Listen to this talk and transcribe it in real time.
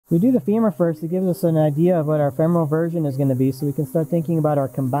We do the femur first. It gives us an idea of what our femoral version is going to be, so we can start thinking about our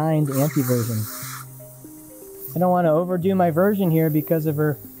combined anteversion. I don't want to overdo my version here because of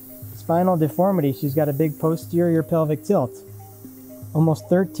her spinal deformity. She's got a big posterior pelvic tilt. Almost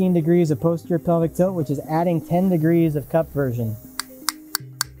 13 degrees of posterior pelvic tilt, which is adding 10 degrees of cup version.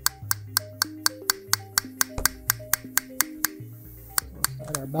 We'll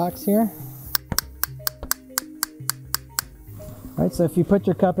start our box here. Alright, so if you put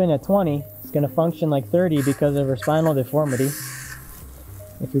your cup in at 20, it's going to function like 30 because of her spinal deformity.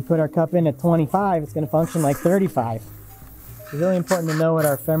 If we put our cup in at 25, it's going to function like 35. It's really important to know what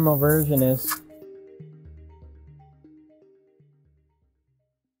our femoral version is.